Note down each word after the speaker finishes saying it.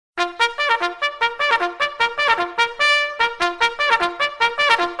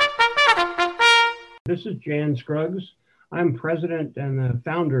This is Jan Scruggs. I'm president and the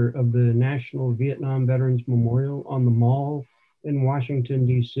founder of the National Vietnam Veterans Memorial on the Mall in Washington,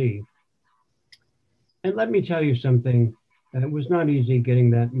 D.C. And let me tell you something. It was not easy getting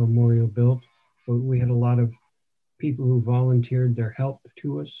that memorial built, but we had a lot of people who volunteered their help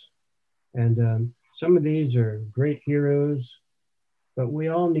to us. And some of these are great heroes, but we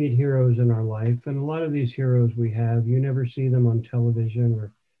all need heroes in our life. And a lot of these heroes we have, you never see them on television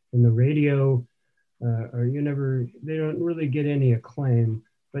or in the radio, or they don't really get any acclaim.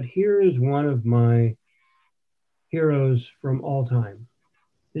 But here is one of my heroes from all time.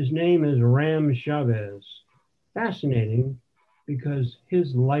 His name is Ram Chavez. Fascinating because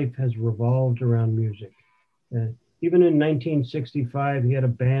his life has revolved around music. Uh, Even in 1965, he had a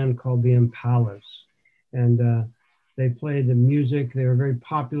band called the Impalas, and they played the music. They were very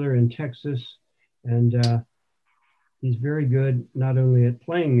popular in Texas, and he's very good not only at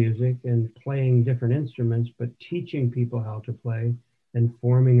playing music and playing different instruments, but teaching people how to play and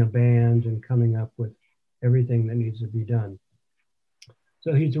forming a band and coming up with everything that needs to be done.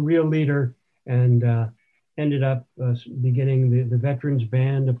 So he's a real leader and ended up beginning the Veterans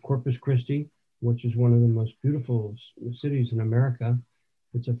Band of Corpus Christi, which is one of the most beautiful cities in America.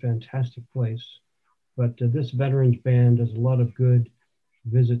 It's a fantastic place. But this Veterans Band does a lot of good,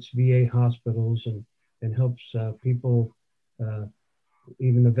 visits VA hospitals and helps people,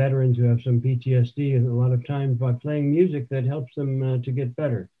 even the veterans who have some PTSD, a lot of times by playing music that helps them to get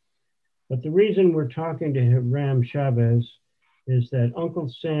better. But the reason we're talking to Ram Chavez is that Uncle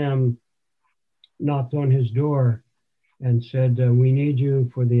Sam knocked on his door and said, we need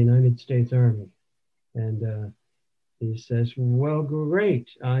you for the United States Army. And he says, well, great.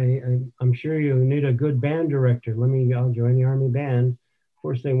 I'm sure you need a good band director. I'll join the Army band. Of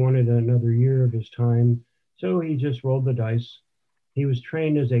course, they wanted another year of his time. So he just rolled the dice. He was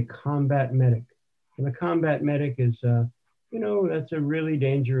trained as a combat medic. And a combat medic is, that's a really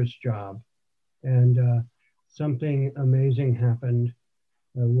dangerous job. And something amazing happened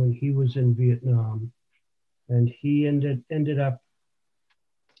when he was in Vietnam. And he ended up,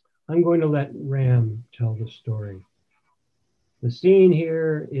 I'm going to let Ram tell the story. The scene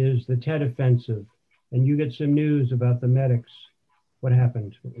here is the Tet Offensive, and you get some news about the medics. What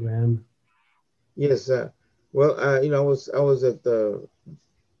happened, Ram? Yes. I was at the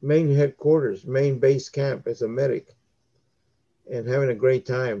main headquarters, main base camp as a medic, and having a great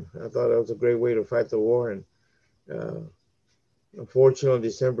time. I thought that was a great way to fight the war. And uh, unfortunately, on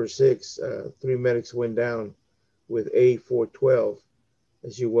December 6th, three medics went down with A412,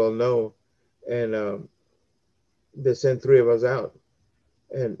 as you well know, and they sent three of us out.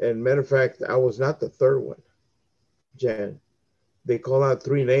 And matter of fact, I was not the third one, Jan. They called out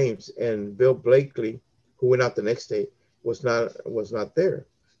three names, and Bill Blakely, who went out the next day, was not there.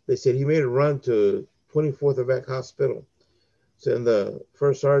 They said he made a run to 24th Evac Hospital. So then the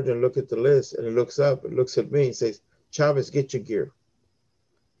first sergeant looked at the list and he looks up and looks at me and says, Chavez, get your gear.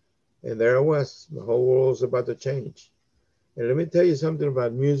 And there I was. The whole world was about to change. And let me tell you something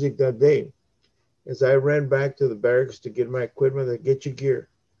about music that day. As I ran back to the barracks to get my equipment and get your gear,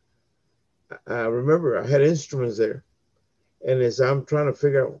 I remember I had instruments there. And as I'm trying to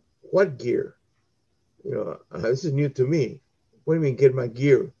figure out what gear, this is new to me. What do you mean get my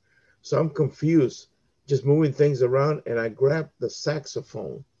gear? So I'm confused, just moving things around. And I grabbed the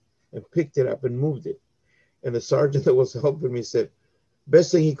saxophone and picked it up and moved it. And the sergeant that was helping me said,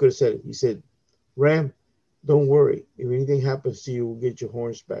 best thing he could have said, he said, Ram, don't worry. If anything happens to you, we'll get your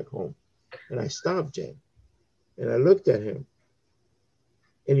horns back home. And I stopped, Jen. And I looked at him.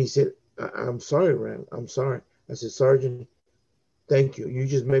 And he said, I'm sorry, Ram. I'm sorry. I said, Sergeant, thank you. You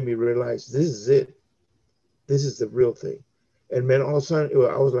just made me realize this is it. This is the real thing. And man, all of a sudden,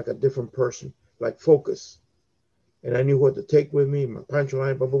 I was like a different person, like focus. And I knew what to take with me, my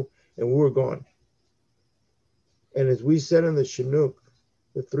punchline, bubble, and we were gone. And as we sat in the Chinook,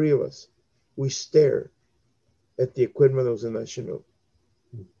 the three of us, we stared at the equipment that was in that Chinook.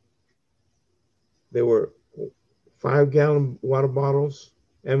 There were 5-gallon water bottles,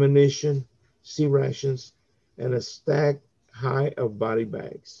 ammunition, sea rations, and a stack high of body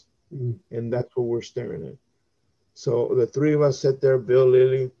bags. Mm. And that's what we're staring at. So the three of us sat there, Bill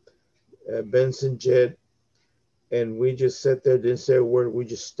Lilly, Benson Jed, and we just sat there, didn't say a word. We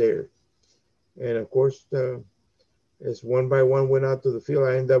just stared. And of course, as one by one went out to the field,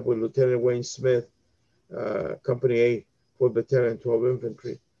 I ended up with Lieutenant Wayne Smith, Company A, 4th Battalion, 12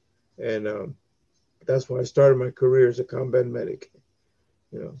 Infantry. And that's when I started my career as a combat medic.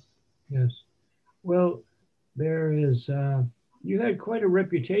 Yes. Well, there is, you had quite a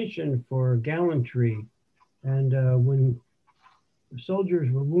reputation for gallantry. And when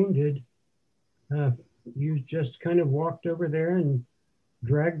soldiers were wounded, uh, you just kind of walked over there and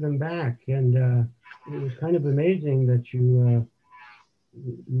dragged them back, and it was kind of amazing that you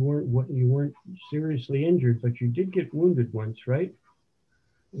weren't seriously injured, but you did get wounded once, right?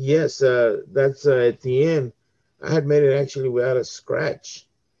 Yes, that's at the end. I had made it actually without a scratch.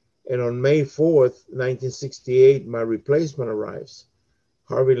 And on May 4th, 1968, my replacement arrives,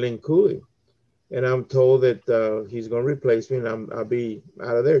 Harvey Lynn Cooley. And I'm told that he's going to replace me and I'll be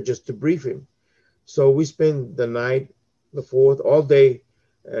out of there just to brief him. So we spend the night, the 4th, all day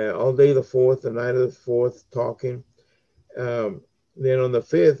the 4th, the night of the 4th, talking. Um, then on the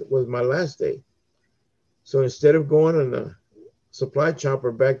 5th was my last day. So instead of going on the supply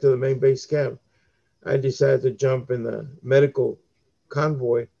chopper back to the main base camp, I decided to jump in the medical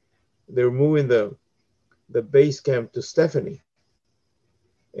convoy. They were moving the base camp to Stephanie.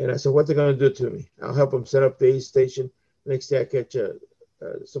 And I said, what they're going to do to me? I'll help them set up the aid station. Next day I catch a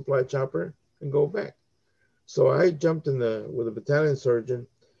supply chopper and go back. So I jumped with a battalion sergeant.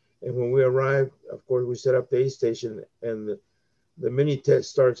 And when we arrived, of course, we set up the aid station and the mini test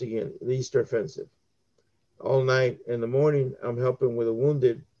starts again, the Easter offensive. All night. In the morning, I'm helping with the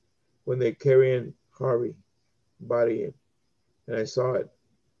wounded when they carry in Harvey body in. And I saw it.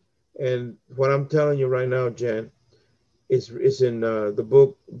 And what I'm telling you right now, Jan, is in the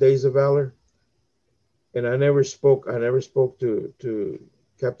book Days of Valor. And I never spoke to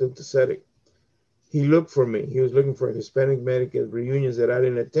Captain Tassetic. He looked for me. He was looking for Hispanic medic at reunions that I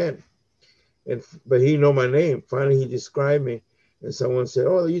didn't attend. But he know my name. Finally, he described me. And someone said,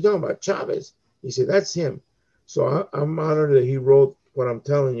 oh, you're talking about Chavez. He said, that's him. So I'm honored that he wrote what I'm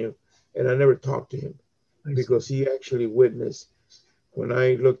telling you. And I never talked to him because he actually witnessed when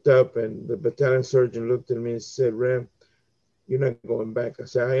I looked up and the battalion surgeon looked at me and said, Ram, you're not going back. I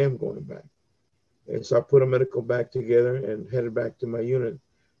said, I am going back. And so I put a medical bag together and headed back to my unit,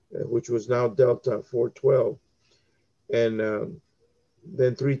 which was now Delta 412. And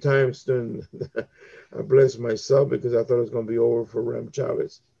then 3 times during, I blessed myself because I thought it was going to be over for Ram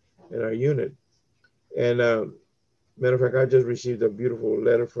Chavez and our unit. And matter of fact, I just received a beautiful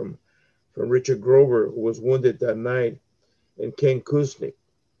letter from Richard Grover, who was wounded that night, and Ken Kusnik.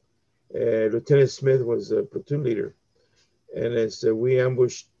 Lieutenant Smith was a platoon leader. And as we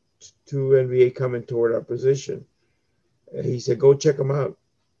ambushed 2 NVA coming toward our position, he said, go check them out.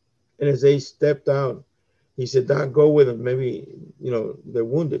 And as they stepped out, he said, Doc, go with them. Maybe, they're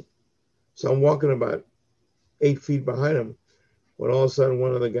wounded. So I'm walking about 8 feet behind him when all of a sudden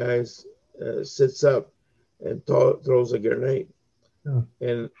one of the guys sits up and throws a grenade. Oh.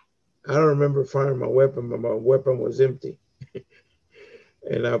 And I don't remember firing my weapon, but my weapon was empty.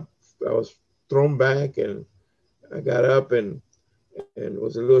 And I was thrown back and I got up and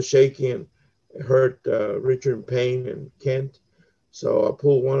was a little shaky and hurt Richard Payne and Kent. So I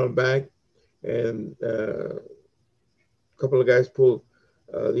pulled one of them back and a couple of guys pulled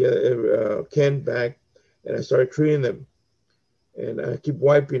the other Kent back and I started treating them. And I keep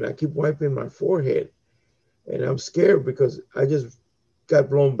wiping my forehead. And I'm scared because I just got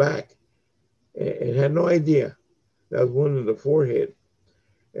blown back and had no idea that I was wounded in the forehead.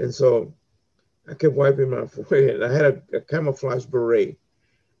 And so I kept wiping my forehead. I had a camouflage beret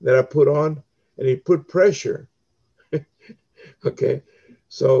that I put on and it put pressure. Okay.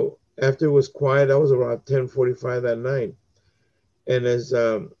 So after it was quiet, that was around 10:45 that night. And as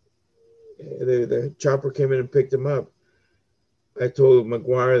the chopper came in and picked him up, I told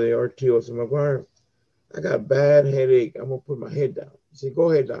McGuire, the RTO, I said, McGuire, I got a bad headache. I'm going to put my head down. He said,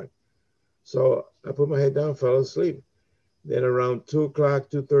 go ahead, Doc. So I put my head down, fell asleep. Then around 2 o'clock,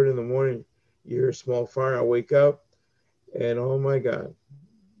 2:30 in the morning, you hear a small fire. I wake up and oh my God,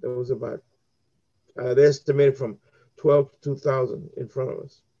 there was about, they estimated from 12 to 2,000 in front of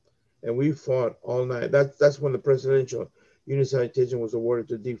us. And we fought all night. That's when the Presidential Unit Citation was awarded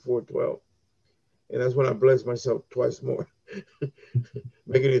to D412. And that's when I blessed myself twice more,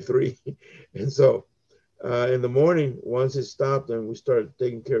 making it 3. And so in the morning, once it stopped and we started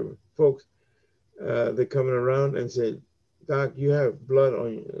taking care of folks, they're coming around and said, Doc, you have blood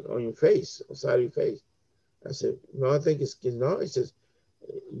on your face, on the side of your face. I said, no, I think it's no. He says,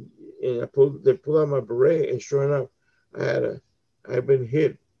 and they pulled out my beret, and sure enough, I had been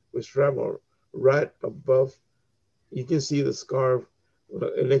hit with shrapnel right above. You can see the scar.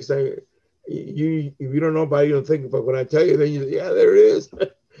 And next time, if you don't know about it, you don't think about it. When I tell you, then you say, yeah, there it is.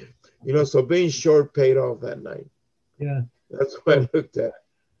 So being short paid off that night. Yeah, that's what I looked at.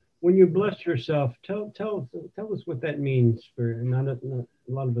 When you bless yourself, tell us what that means. For not a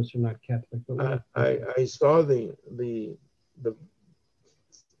lot of us are not Catholic, but I saw the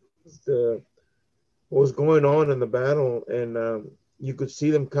what was going on in the battle, and you could see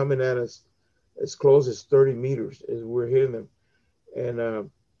them coming at us as close as 30 meters as we're hitting them. And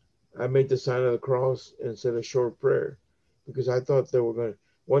I made the sign of the cross and said a short prayer because I thought they were going to.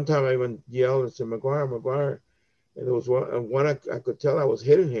 One time I even yelled and said, McGuire, McGuire. And there was one I could tell I was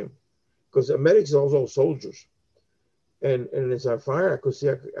hitting him because the medics are also soldiers. And as I fired, I could see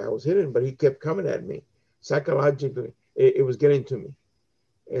I was hitting him, but he kept coming at me. Psychologically, it was getting to me.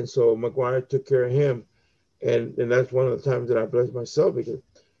 And so McGuire took care of him. And that's one of the times that I blessed myself because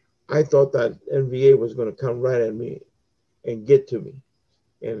I thought that NVA was going to come right at me and get to me.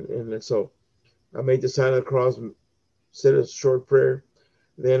 And so I made the sign of the cross, said a short prayer.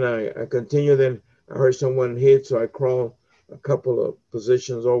 Then I continued. Then I heard someone hit, so I crawled a couple of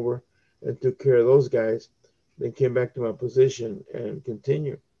positions over and took care of those guys. Then came back to my position and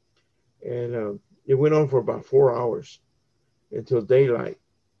continued. And it went on for about 4 hours until daylight.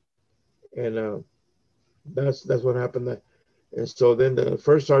 And that's what happened. And so then the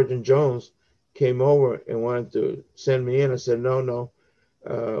first Sergeant Jones came over and wanted to send me in. I said, no,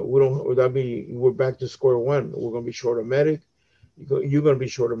 we don't. We're back to square one. We're going to be short a medic. You're going to be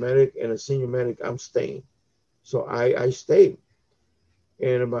short a medic and a senior medic. I'm staying. So I stayed.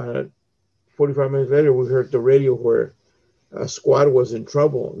 And about 45 minutes later, we heard the radio where a squad was in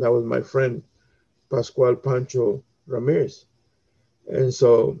trouble. That was my friend Pascual Pancho Ramirez. And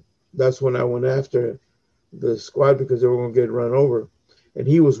so that's when I went after the squad because they were going to get run over, and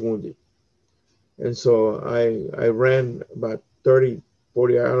he was wounded. And so I ran about 30,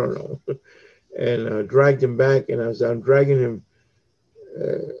 40, I don't know, and dragged him back. And as I'm dragging him,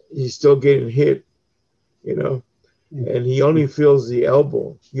 he's still getting hit, and he only feels the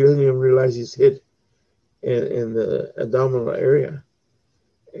elbow. He doesn't even realize he's hit in the abdominal area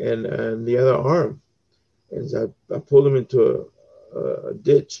and the other arm. And so I pulled him into a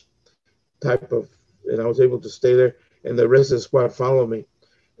ditch type of, and I was able to stay there, and the rest of the squad followed me.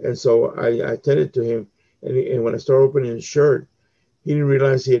 And so I attended to him, and when I started opening his shirt, he didn't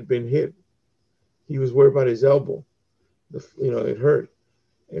realize he had been hit. He was worried about his elbow. It hurt.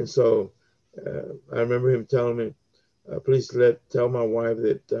 And so I remember him telling me, please tell my wife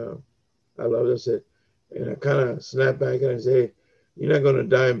that I love her. I said, and I kind of snapped back and I said, hey, you're not going to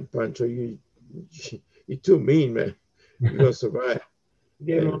die, Pancho. You're too mean, man. You're going to survive. You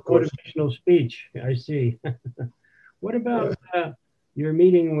gave him a motivational speech. I see. What about your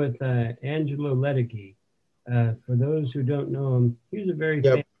meeting with Angelo Ledecky? For those who don't know him, he was a very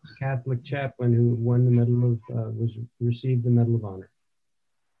famous Catholic chaplain who won received the Medal of Honor.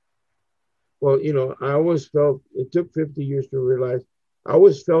 Well, I always felt, it took 50 years to realize, I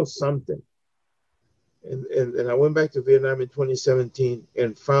always felt something. And I went back to Vietnam in 2017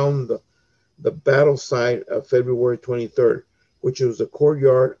 and found the battle site of February 23rd, which was the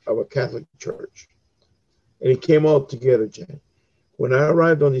courtyard of a Catholic church. And it came all together, Jan. When I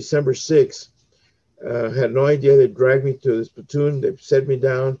arrived on December 6th, I had no idea. They dragged me to this platoon. They set me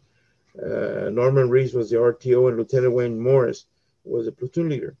down. Norman Reese was the RTO, and Lieutenant Wayne Morris was the platoon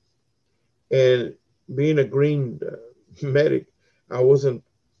leader. And being a green medic, I wasn't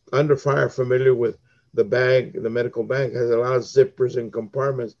under fire familiar with the bag. The medical bag has a lot of zippers and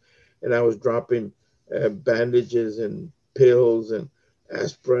compartments, and I was dropping bandages and pills and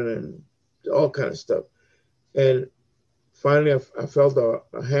aspirin and all kind of stuff. And finally, I felt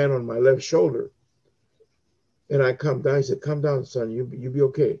a hand on my left shoulder, and I calmed down. I said, "Calm down, son. You be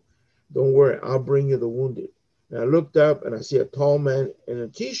okay. Don't worry. I'll bring you the wounded." And I looked up, and I see a tall man in a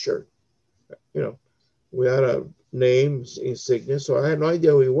T-shirt, without a name, insignia. So I had no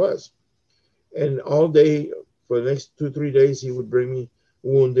idea who he was. And all day, for the next 2-3 days, he would bring me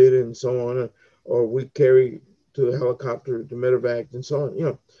wounded and so on, or we'd carry to the helicopter to medevac and so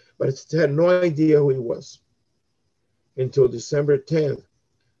on, But I had no idea who he was until December 10th.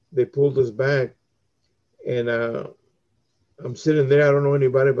 They pulled us back, and I'm sitting there. I don't know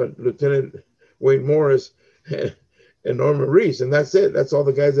anybody but Lieutenant Wayne Morris and Norman Reese, and that's it. That's all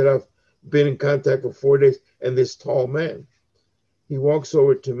the guys that I've been in contact for 4 days. And this tall man, he walks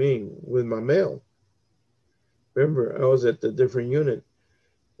over to me with my mail. Remember, I was at the different unit,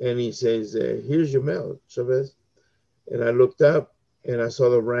 and he says, "Here's your mail, Chavez." And I looked up, and I saw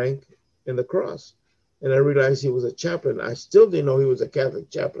the rank and the cross, and I realized he was a chaplain. I still didn't know he was a Catholic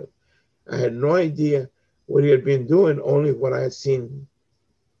chaplain. I had no idea what he had been doing, only what I had seen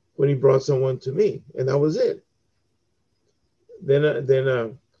when he brought someone to me, and that was it. Then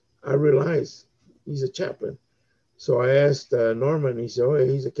I realized he's a chaplain. So I asked Norman. He said, "Oh,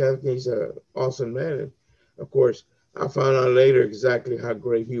 he's a Catholic. He's an awesome man." And of course, I found out later exactly how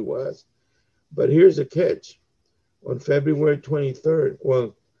great he was. But here's the catch. On February 23rd,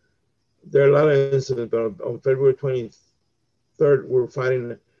 well, there are a lot of incidents, but on February 23rd, we're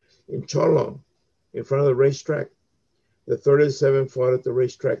fighting in Cholong, in front of the racetrack. The 37 fought at the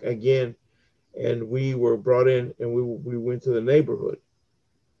racetrack again, and we were brought in, and we went to the neighborhood,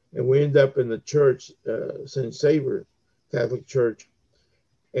 and we ended up in the church, St. Saviour Catholic Church,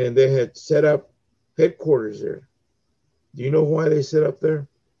 and they had set up headquarters there. Do you know why they set up there?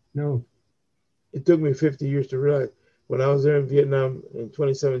 No. It took me 50 years to realize. When I was there in Vietnam in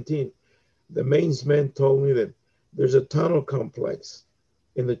 2017, the mains men told me that there's a tunnel complex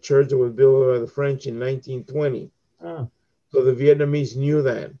in the church that was built by the French in 1920. Ah. So the Vietnamese knew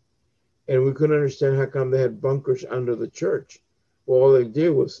that. And we couldn't understand how come they had bunkers under the church. Well, all they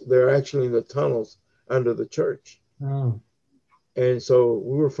did was they're actually in the tunnels under the church. Oh. And so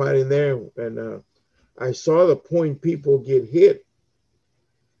we were fighting there, and I saw the point people get hit,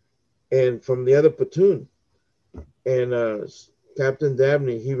 and from the other platoon. And Captain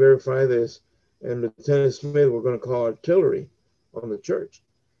Dabney, he verified this, and Lieutenant Smith were going to call artillery on the church.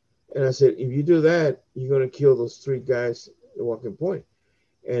 And I said, if you do that, you're going to kill those 3 guys at Walking Point.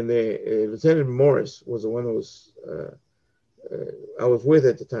 And Lieutenant Morris was the one that was I was with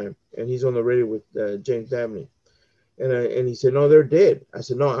at the time, and he's on the radio with James Dabney. And he said, no, they're dead. I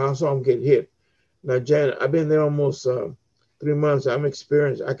said, no, I saw them get hit. Now, Jan, I've been there almost 3 months. I'm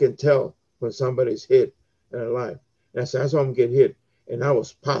experienced. I can tell when somebody's hit and alive. And I said, I saw them get hit, and I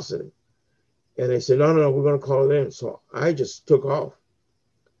was positive. And they said, no, we're going to call it in. So I just took off.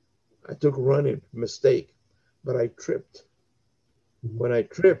 I took running, mistake, but I tripped. When I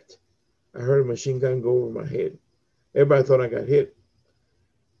tripped, I heard a machine gun go over my head. Everybody thought I got hit.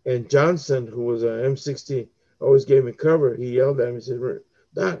 And Johnson, who was an M60, always gave me cover. He yelled at me and said,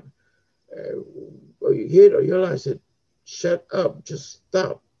 Doc, are you hit or you alive? I said, shut up, just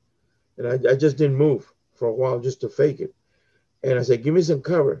stop. And I just didn't move for a while just to fake it. And I said, give me some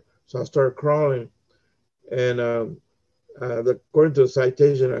cover. So I started crawling. And according to the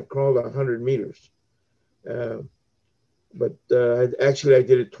citation, I crawled 100 meters. But I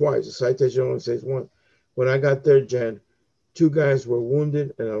did it twice. The citation only says one. When I got there, Jan, 2 guys were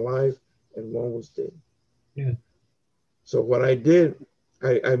wounded and alive, and 1 was dead. Yeah. So what I did,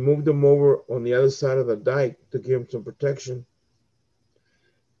 I moved them over on the other side of the dike to give them some protection.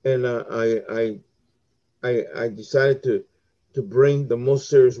 And I decided to bring the most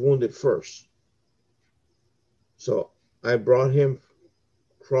serious wounded first. So I brought him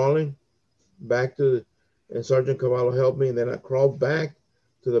crawling back and Sergeant Cavallo helped me. And then I crawled back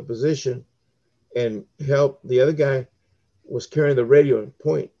to the position and helped. The other guy was carrying the radio and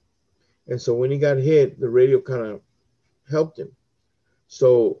point. And so when he got hit, the radio kind of helped him.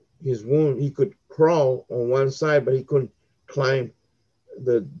 So his wound, he could crawl on one side, but he couldn't climb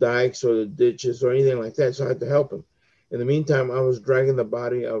the dikes or the ditches or anything like that. So I had to help him. In the meantime, I was dragging the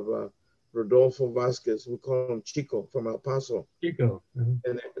body of Rodolfo Vasquez. We call him Chico, from El Paso. Chico. Uh-huh.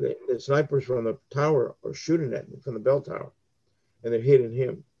 And the snipers from the tower are shooting at me from the bell tower. And they're hitting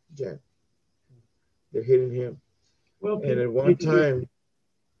him, Jack. They're hitting him. Well, and at one time,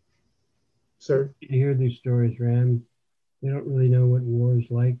 sir? You hear these stories, Ram. They don't really know what war is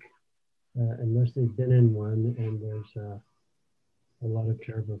like unless they've been in one, and there's a lot of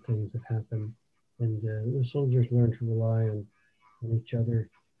terrible things that happen. And the soldiers learn to rely on each other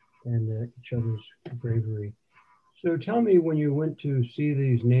and each other's bravery. So tell me, when you went to see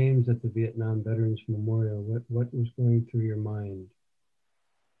these names at the Vietnam Veterans Memorial, what was going through your mind?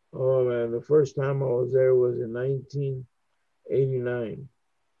 Oh man, the first time I was there was in 1989.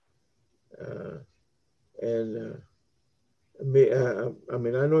 I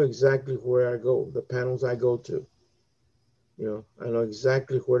mean, I know exactly where I go, the panels I go to. You know, I know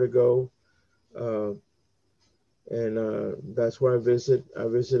exactly where to go. That's where I visit. I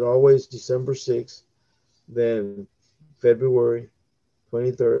visit always December 6th, then February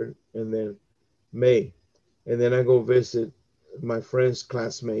 23rd, and then May. And then I go visit my friends,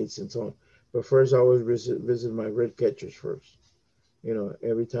 classmates, and so on. But first, I always visit my red catchers first, you know,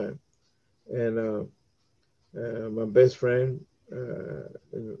 every time. And my best friend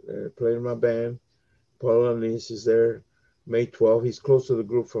played in my band, Paul Alanis, is there May 12th. He's close to the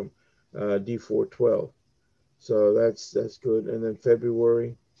group from D412. So that's good. And then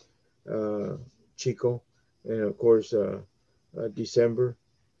February, Chico, and of course December,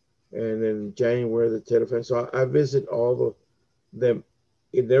 and then January the Telephone. So I visit all of them.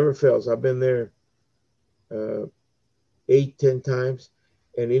 It never fails. I've been there 8-10 times,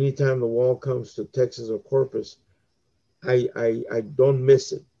 and anytime the wall comes to Texas or Corpus, I don't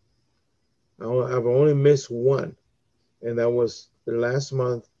miss it. I've only missed one, and that was the last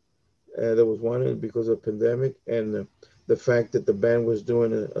month. There was one because of the pandemic and the fact that the band was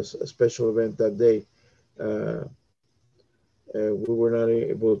doing a special event that day. we were not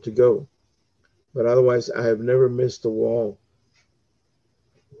able to go. But otherwise, I have never missed a wall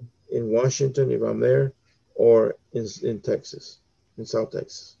in Washington if I'm there, or in Texas, in South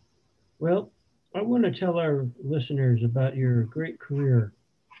Texas. Well, I want to tell our listeners about your great career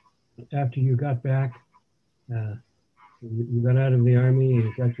after you got back. Uh, you got out of the Army,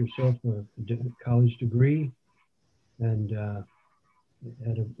 you got yourself a college degree, and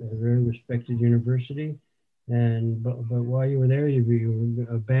at a very respected university. And but while you were there, you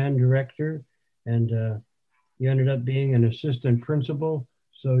were a band director, and you ended up being an assistant principal.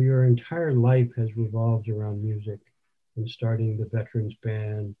 So your entire life has revolved around music, and starting the Veterans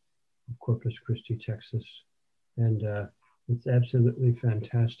Band of Corpus Christi, Texas, and it's absolutely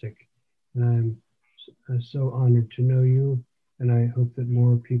fantastic. And I'm so honored to know you, and I hope that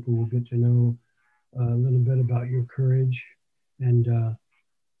more people will get to know a little bit about your courage and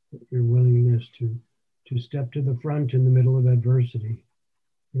your willingness to step to the front in the middle of adversity,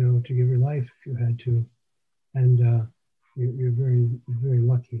 you know, to give your life if you had to. And you're very, very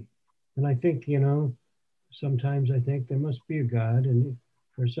lucky. And I think, you know, sometimes I think there must be a God, and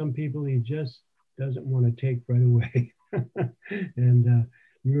for some people, he just doesn't want to take right away. And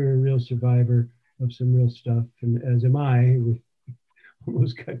you're a real survivor of some real stuff, and as am I. We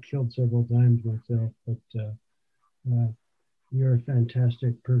almost got killed several times myself, but you're a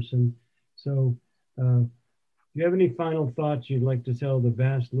fantastic person. So, do you have any final thoughts you'd like to tell the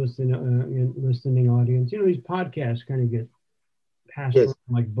vast listening audience? You know, these podcasts kind of get passed Yes. around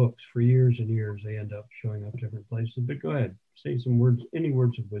like books for years and years. They end up showing up different places. But go ahead, say some words, any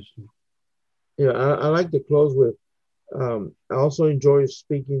words of wisdom. Yeah, I like to close with. I also enjoy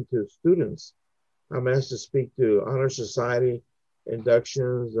speaking to students. I'm asked to speak to honor society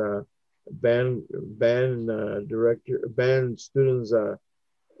inductions, band director, band students,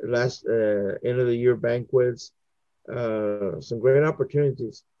 last end of the year banquets, some great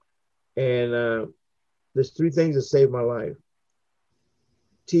opportunities. And there's three things that saved my life: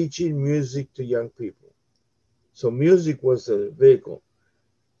 teaching music to young people. So music was a vehicle.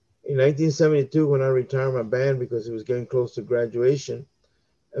 In 1972, when I retired my band because it was getting close to graduation,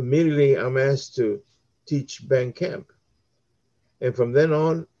 immediately I'm asked to teach band camp. And from then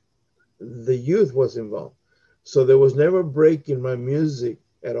on, the youth was involved. So there was never a break in my music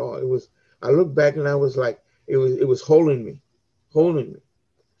at all. It was, I look back and I was like, it was holding me.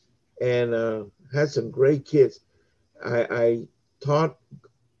 And had some great kids. I taught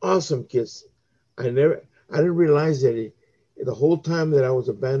awesome kids. I didn't realize that the whole time that I was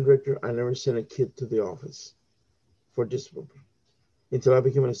a band director, I never sent a kid to the office for discipline until I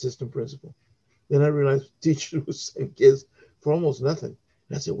became an assistant principal. Then I realized teachers would send kids for almost nothing.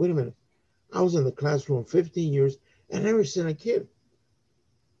 And I said, wait a minute. I was in the classroom 15 years and I never sent a kid.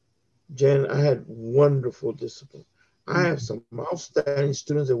 Jen, I had wonderful discipline. I have some outstanding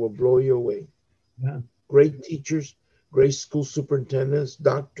students that will blow you away. Yeah. Great teachers, great school superintendents,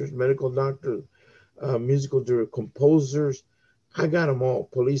 doctors, medical doctors, musical directors, composers. I got them all.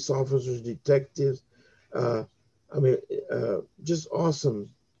 Police officers, detectives. Uh, I mean, just awesome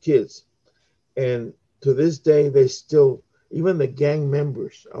kids. And to this day, they still, even the gang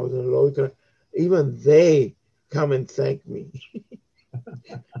members, I was in Loica, even they come and thank me.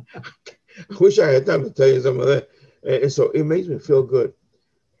 I wish I had time to tell you some of that. And so it makes me feel good.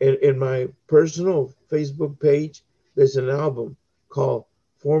 In my personal Facebook page, there's an album called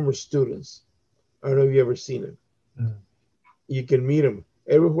Former Students. I don't know if you've ever seen it. You can meet them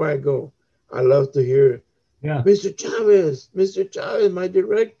everywhere I go. I love to hear, Yeah. Mr. Chavez, my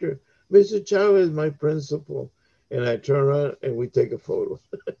director, Mr. Chavez, my principal. And I turn around and we take a photo.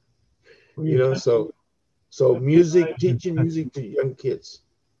 Well, You know, so music, teaching touched music to young kids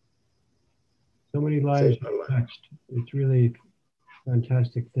so many lives saved my life. touched. It's really a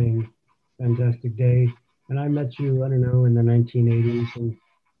fantastic thing, fantastic day. And I met you, I don't know, in the 1980s, and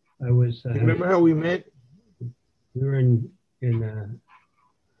I was. You remember how we met? We were in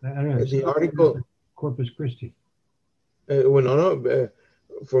I don't know, The article, Corpus Christi. when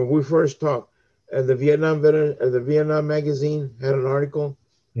when we first talked, the Vietnam magazine had an article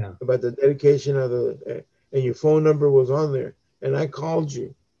Yeah. about the dedication of and your phone number was on there, and I called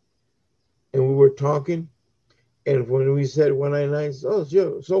you, and we were talking, and when we said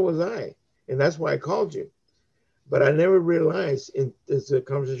 199, so was I, and that's why I called you, but I never realized as the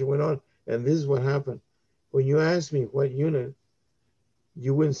conversation went on, and this is what happened. When you asked me what unit,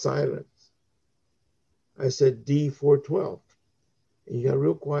 you went silent. I said D412, and you got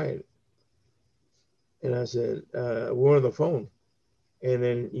real quiet. And I said, we're on the phone. And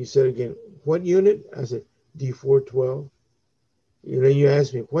then you said again, what unit? I said, D412. And then you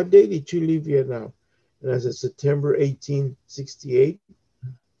asked me, what day did you leave Vietnam? And I said, September 1868.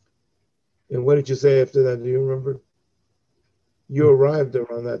 And what did you say after that? Do you remember? You arrived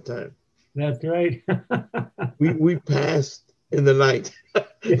around that time. That's right. We passed in the night,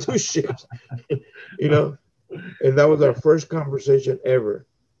 two ships, you know, and that was our first conversation ever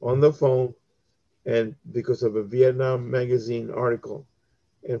on the phone, and because of a Vietnam magazine article.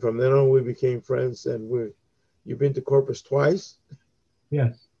 And from then on, we became friends. And you've been to Corpus twice?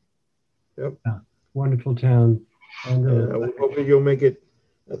 Yes. Yep. Yeah. Wonderful town. And we hope that you'll make it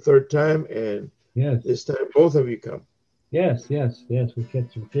a third time. And yes, this time, both of you come. Yes. We'll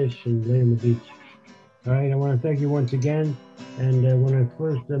catch some fish and lay on the beach. All right. I want to thank you once again. And when I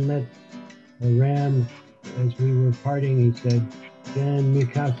first met Ram, as we were parting, he said, "Then mi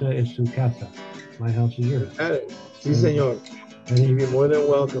casa es su casa." My house is yours. Sí, señor. You're more than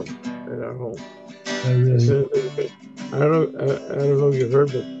welcome at our home. I don't know if you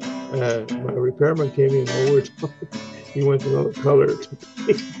heard, but my repairman came in over. He went another color.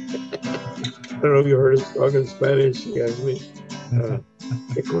 I don't know if you heard us talking Spanish. He asked me,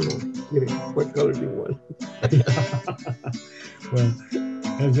 what color do you want? Well,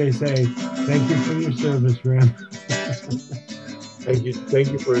 as they say, thank you for your service, Ram. Thank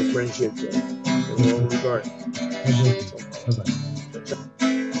you for his friendship, in all regards. Bye-bye.